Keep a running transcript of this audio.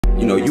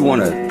You know, you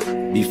want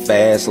to be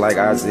fast like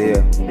Isaiah,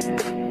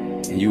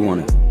 and you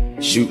want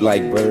to shoot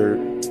like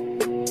Bird,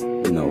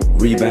 you know,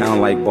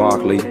 rebound like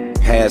Barkley,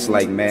 pass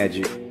like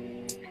Magic,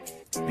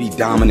 be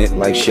dominant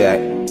like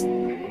Shaq.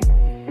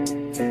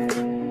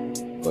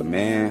 But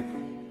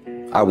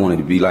man, I wanted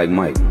to be like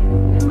Mike.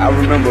 I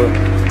remember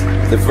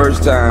the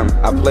first time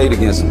I played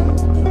against him,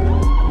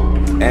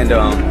 and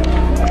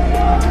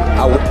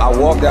I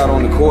walked out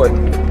on the court,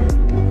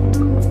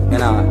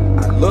 and I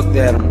looked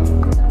at him,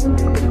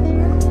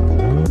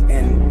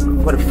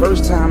 and for the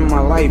first time in my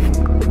life,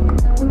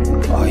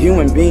 a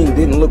human being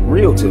didn't look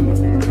real to me.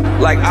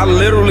 Like, I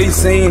literally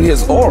seen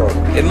his aura.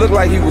 It looked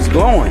like he was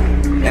glowing.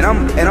 And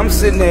I'm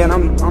sitting there and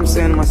I'm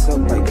saying to myself,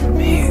 like,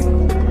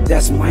 man,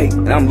 that's Mike.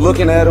 And I'm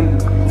looking at him.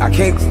 I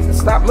can't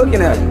stop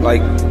looking at him.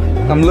 Like,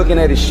 I'm looking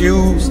at his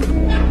shoes,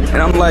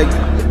 and I'm like,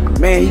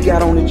 man, he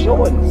got on the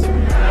Jordans.